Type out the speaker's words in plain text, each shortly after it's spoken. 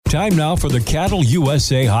Time now for the Cattle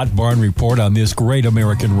USA Hot Barn Report on this great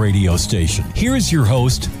American radio station. Here's your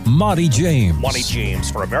host, Monty James. Monty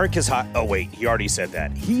James for America's Hot... Oh, wait, he already said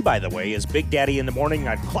that. He, by the way, is Big Daddy in the Morning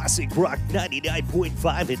on Classic Rock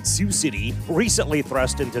 99.5 in Sioux City, recently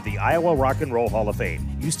thrust into the Iowa Rock and Roll Hall of Fame.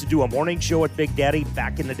 Used to do a morning show at Big Daddy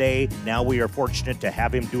back in the day. Now we are fortunate to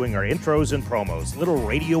have him doing our intros and promos. Little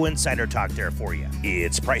radio insider talk there for you.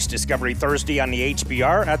 It's Price Discovery Thursday on the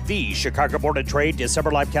HBR at the Chicago Board of Trade.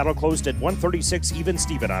 December live cattle closed at 136 even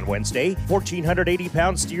Steven on Wednesday.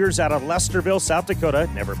 1,480-pound steers out of Lesterville, South Dakota.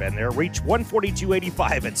 Never been there. Reached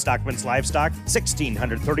 142.85 at Stockman's Livestock.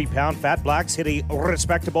 1,630-pound fat blacks hit a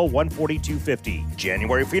respectable 142.50.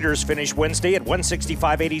 January feeders finished Wednesday at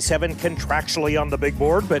 165.87 contractually on the big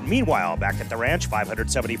board. But meanwhile, back at the ranch,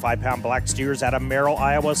 575-pound black steers out of Merrill,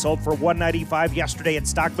 Iowa sold for 195 yesterday at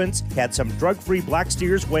Stockman's. Had some drug-free black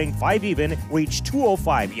steers weighing 5 even, reached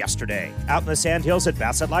 205 yesterday. Out in the Sandhills at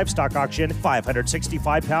Bassett Livestock Auction,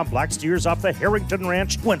 565-pound black steers off the Harrington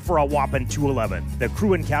Ranch went for a whopping 211. The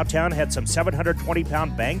crew in Cowtown had some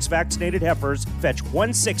 720-pound Banks vaccinated heifers fetch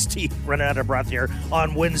 160, running out of breath here,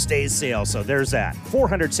 on Wednesday's sale. So there's that.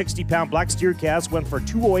 460-pound black steer calves went for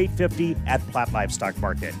 208.50 at Platte Livestock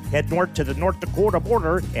Market. Head north to the North Dakota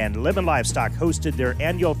border, and Lemon Livestock hosted their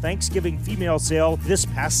annual Thanksgiving female sale this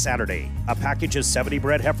past Saturday. A package of 70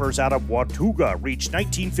 bred heifers out of Watauga reached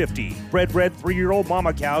 $19.50. Bred 3-year-old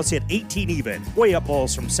mama cows hit 18 even. Weigh-up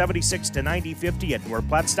bulls from 76 to 90.50 at North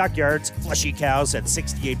Platte Stockyards. Fleshy cows at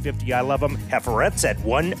 68.50. I love them. Heiferettes at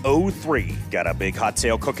 103. Got a big hot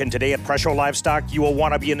sale cooking today at Presho Livestock. You will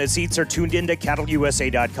want to be in the seats or tuned in to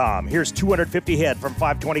CattleUSA.com. Here's 250 head from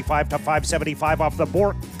 $525 to $575 off the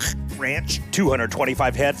Bork Ranch.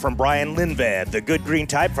 225 head from Brian Lindvad, the good green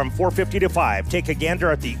type, from $450 to $5. Take a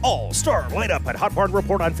gander at the all-star lineup at Hot Barn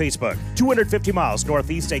Report on Facebook. 250 miles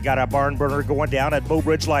northeast, they got a barn burner going down at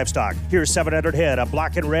Bowbridge Livestock. Here's 700 head of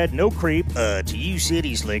black and red, no creep. To you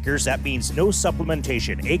city slickers, that means no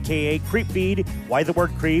supplementation, aka creep feed. Why the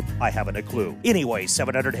word creep? I haven't a clue. Anyway,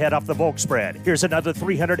 700 head off the Volk spread. Here's another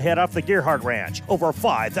 300 head off the Gerhardt Ranch. Over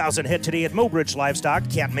 5,000 head today at Mobridge Livestock.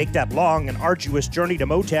 Can't make that long and arduous journey to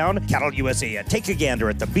Motown. Cattle USA. Take a gander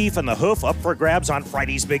at the beef and the hoof up for grabs on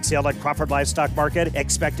Friday's big sale at Crawford Livestock Market,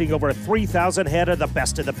 expecting over 3,000 head of the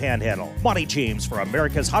best of the Panhandle. Monty James for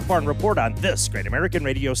America's Hot Barn Report on this great American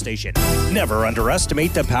radio station. Never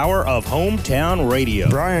underestimate the power of hometown radio.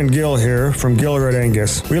 Brian Gill here from Gilred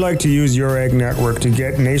Angus. We like to use Your Ag Network to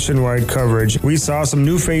get nationwide coverage. We saw some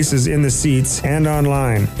new faces in the seats and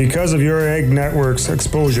online. Because of Your Ag Network's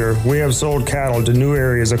exposure, we have sold cattle to new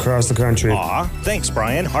areas across the country. Aw, thanks,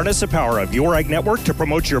 Brian. Harness the power of Your Ag Network to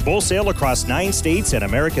promote your bull sale across 9 states and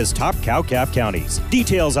America's top cow-calf counties.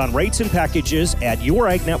 Details on rates and packages at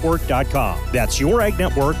youragnetwork.com. That's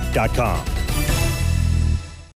youragnetwork.com.